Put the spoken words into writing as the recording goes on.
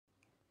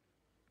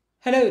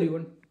Hello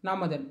everyone, நான்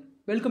Madhan.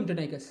 Welcome to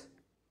Inaikus.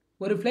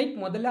 ஒரு flight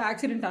முதல்ல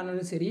ஆக்சிடென்ட்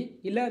ஆனாலும் சரி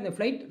இல்லை அந்த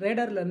ஃப்ளைட்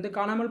ரேடார்லேருந்து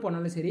காணாமல்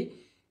போனாலும் சரி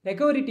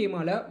ரெக்கவரி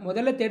டீமால்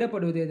முதல்ல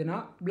தேடப்படுவது எதுனா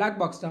பிளாக்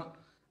பாக்ஸ் தான்.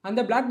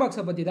 அந்த பிளாக்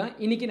பாக்ஸை பற்றி தான்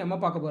இன்றைக்கி நம்ம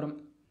பார்க்க போகிறோம்.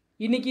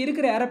 இன்றைக்கி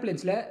இருக்கிற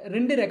ஏரோப்ளேன்ஸில்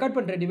 2 ரெக்கார்ட்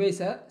பண்ணுற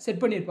டிவைஸை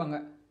செட் பண்ணியிருப்பாங்க.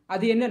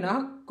 அது என்னென்னா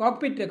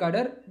காக்பிட்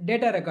ரெக்கார்டர்,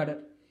 டேட்டா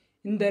ரெக்கார்டர்.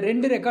 இந்த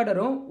 2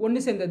 ரெக்கார்டரும்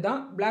ஒன்று சேர்ந்தது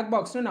தான் பிளாக்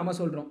பாக்ஸ்னு நம்ம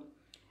சொல்கிறோம்.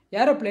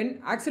 ஏரோப்ளேன்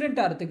ஆக்சிடென்ட்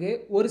ஆகிறதுக்கு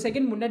ஒரு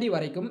செகண்ட் முன்னாடி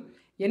வரைக்கும்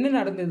என்ன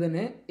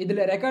நடந்ததுன்னு இதில்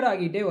ரெக்கார்ட்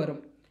ஆகிட்டே வரும்.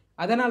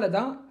 அதனால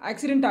தான்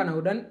ஆக்சிடென்ட்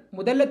ஆனவுடன்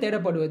முதல்ல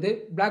தேடப்படுவது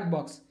பிளாக்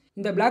பாக்ஸ்.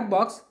 இந்த பிளாக்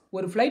பாக்ஸ்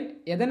ஒரு ஃப்ளைட்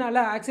எதனால்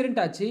ஆக்சிடென்ட்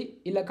ஆச்சு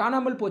இல்லை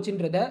காணாமல்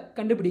போச்சுன்றதை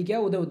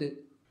கண்டுபிடிக்க உதவுது.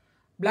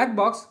 பிளாக்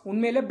பாக்ஸ்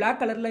உண்மையிலே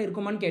பிளாக் கலரில்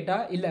இருக்குமான்னு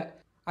கேட்டால் இல்லை,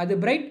 அது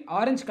பிரைட்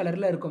ஆரஞ்சு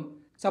கலரில் இருக்கும்.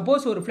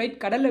 சப்போஸ் ஒரு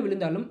ஃப்ளைட் கடலில்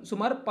விழுந்தாலும்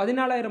சுமார்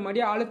 14,000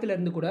 அடி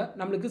ஆழத்திலிருந்து கூட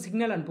நம்மளுக்கு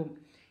சிக்னல் அனுப்பும்.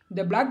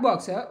 இந்த பிளாக்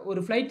பாக்ஸை ஒரு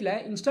ஃப்ளைட்டில்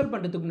இன்ஸ்டால்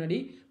பண்ணுறதுக்கு முன்னாடி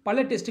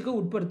பல டெஸ்ட்டுக்கு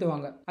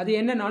உட்படுத்துவாங்க. அது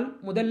என்னன்னால்,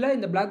 முதல்ல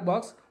இந்த பிளாக்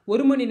பாக்ஸ்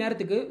 1 மணி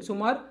நேரத்துக்கு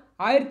சுமார்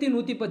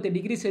 1110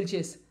 டிகிரி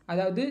செல்சியஸ்,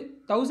 அதாவது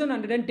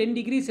 1110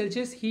 டிகிரி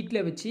செல்சியஸ்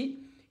ஹீட்டில் வச்சு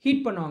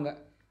ஹீட் பண்ணுவாங்க.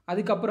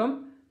 அதுக்கப்புறம்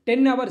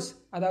 10 ஹவர்ஸ்,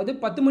 அதாவது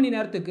 10 மணி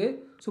நேரத்துக்கு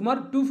சுமார்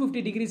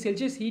 250 டிகிரி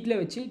செல்சியஸ் ஹீட்டில்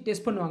வச்சு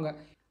டெஸ்ட் பண்ணுவாங்க.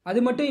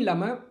 அது மட்டும்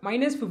இல்லாமல்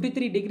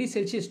 -53 degree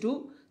Celsius to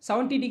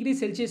 70 degree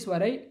Celsius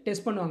வரை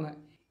டெஸ்ட் பண்ணுவாங்க.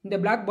 இந்த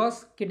பிளாக்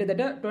பாக்ஸ்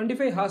கிட்டத்தட்ட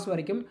 25 ஹார்ஸ்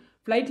வரைக்கும்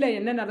ஃப்ளைட்டில்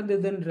என்ன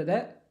நடந்ததுன்றதை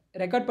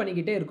ரெக்கார்ட்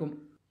பண்ணிக்கிட்டே இருக்கும்.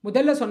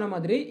 முதல்ல சொன்ன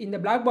மாதிரி இந்த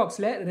பிளாக்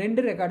பாக்ஸில்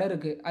 2 ரெக்கார்டர்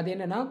இருக்குது. அது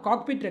என்னென்னா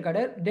cockpit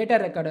recorder, data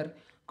recorder.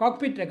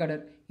 Cockpit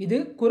recorder இது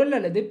குரல்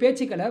அல்லது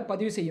பேச்சுக்களை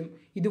பதிவு செய்யும்.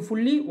 இது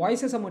ஃபுல்லி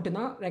வாய்ஸஸை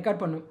மட்டும்தான்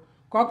ரெக்கார்ட் பண்ணும்.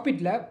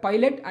 காக்பிட்டில்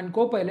பைலட் அண்ட்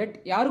கோ பைலட்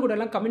யார்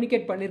கூடலாம்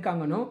கம்யூனிகேட்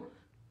பண்ணியிருக்காங்கன்னோ,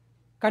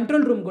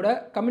 கண்ட்ரோல் ரூம் கூட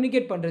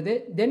கம்யூனிகேட் பண்ணுறது,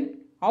 தென்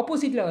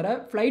ஆப்போசிட்டில் வர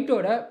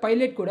ஃப்ளைட்டோட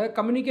பைலட் கூட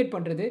கம்யூனிகேட்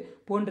பண்ணுறது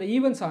போன்ற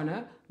ஈவெண்ட்ஸான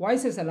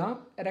வாய்ஸஸ் எல்லாம்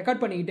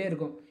ரெக்கார்ட் பண்ணிக்கிட்டே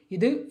இருக்கும்.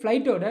 இது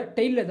ஃப்ளைட்டோட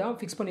டெயிலில் தான்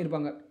ஃபிக்ஸ்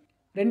பண்ணியிருப்பாங்க.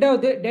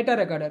 ரெண்டாவது டேட்டா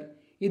ரெக்கார்டர்.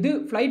 இது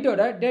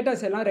ஃப்ளைட்டோட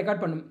டேட்டாஸ் எல்லாம்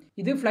ரெக்கார்ட் பண்ணும்.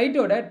 இது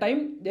ஃப்ளைட்டோட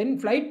டைம், தென்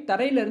ஃப்ளைட்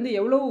தரையிலேருந்து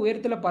எவ்வளோ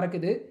உயரத்தில்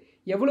பறக்குது,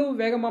 எவ்வளோ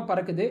வேகமாக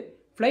பறக்குது,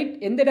 ஃப்ளைட்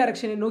எந்த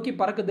டைரக்ஷனை நோக்கி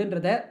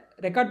பறக்குதுன்றதை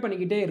ரெக்கார்ட்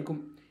பண்ணிக்கிட்டே இருக்கும்.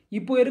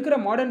 இப்போ இருக்கிற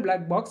மாடர்ன்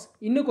பிளாக் பாக்ஸ்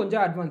இன்னும்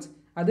கொஞ்சம் அட்வான்ஸ்.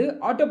 அது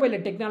ஆட்டோ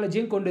பைலட்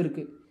டெக்னாலஜியும் கொண்டு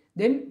இருக்குது.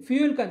 தென்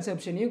ஃபியூல்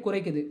கன்சப்ஷனையும்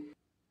குறைக்குது.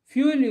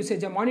 ஃபியூல்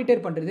யூசேஜை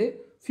மானிட்டர் பண்ணுறது,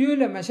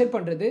 ஃபியூலை மெஷர்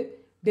பண்ணுறது,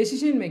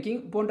 டெசிஷன்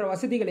மேக்கிங் போன்ற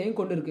வசதிகளையும்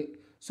கொண்டு இருக்குது.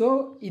 ஸோ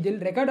இதில்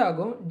ரெக்கார்ட்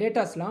ஆகும்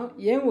டேட்டாஸ்லாம்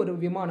ஏன் ஒரு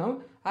விமானம்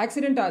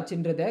ஆக்சிடென்ட்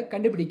ஆச்சுன்றதை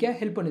கண்டுபிடிக்க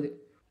ஹெல்ப் பண்ணுது.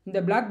 இந்த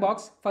பிளாக்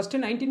பாக்ஸ் ஃபஸ்ட்டு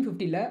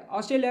 1950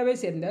 ஆஸ்திரேலியாவை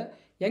சேர்ந்த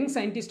யங்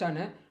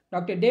சயின்டிஸ்டான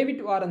dr.david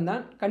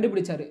தான்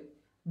கண்டுபிடிச்சார்.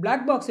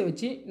 பிளாக் பாக்ஸை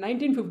வச்சு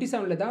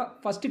 1957 தான்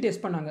ஃபஸ்ட்டு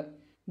டெஸ்ட் பண்ணாங்க.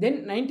 தென்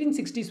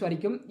 1960s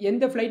வரைக்கும்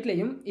எந்த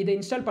ஃப்ளைட்லையும் இதை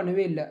இன்ஸ்டால்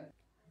பண்ணவே இல்லை.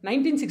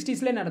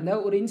 1960s நடந்த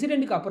ஒரு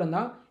இன்சிடெண்ட்டுக்கு அப்புறம்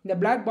தான் இந்த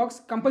பிளாக்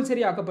பாக்ஸ்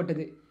கம்பல்சரி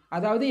ஆக்கப்பட்டது.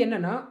 அதாவது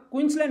என்னென்னா,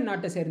 குயின்ஸ்லாந்து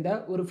நாட்டை சேர்ந்த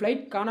ஒரு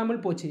ஃப்ளைட்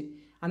காணாமல் போச்சு.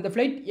 அந்த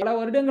ஃப்ளைட் பல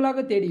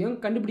வருடங்களாக தேடியும்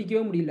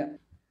கண்டுபிடிக்கவே முடியல.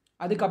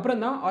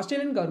 அதுக்கப்புறம் தான்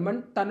ஆஸ்திரேலியன்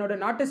கவர்மெண்ட் தன்னோட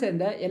நாட்டை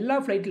சேர்ந்த எல்லா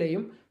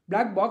ஃப்ளைட்லேயும்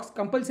பிளாக் பாக்ஸ்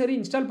கம்பல்சரி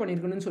இன்ஸ்டால்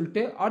பண்ணியிருக்கணும்னு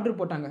சொல்லிட்டு ஆர்டர்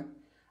போட்டாங்க.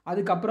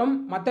 அதுக்கப்புறம்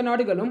மற்ற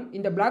நாடுகளும்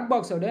இந்த பிளாக்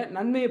பாக்ஸோட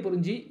நன்மையை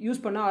புரிஞ்சு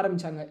யூஸ் பண்ண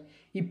ஆரம்பித்தாங்க.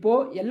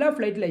 இப்போது எல்லா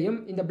ஃப்ளைட்லேயும்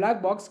இந்த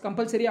பிளாக் பாக்ஸ்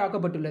கம்பல்சரி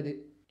ஆக்கப்பட்டுள்ளது.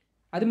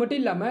 அது மட்டும்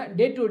இல்லாமல்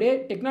டே டு டே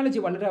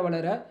டெக்னாலஜி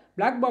வளர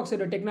பிளாக்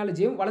பாக்ஸோட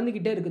டெக்னாலஜியும்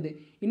வளர்ந்துக்கிட்டே இருக்குது.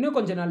 இன்னும்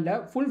கொஞ்ச நாளில்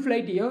ஃபுல்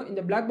ஃப்ளைட்டையும்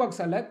இந்த பிளாக்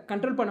பாக்ஸால்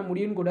கண்ட்ரோல் பண்ண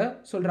முடியும்னு கூட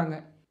சொல்கிறாங்க.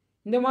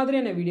 இந்த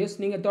மாதிரியான வீடியோஸ்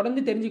நீங்கள்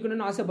தொடர்ந்து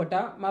தெரிஞ்சுக்கணும்னு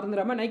ஆசைப்பட்டால்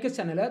மறந்துடாமல் Inaikus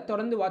சேனலை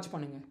தொடர்ந்து வாட்ச்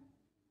பண்ணுங்கள்.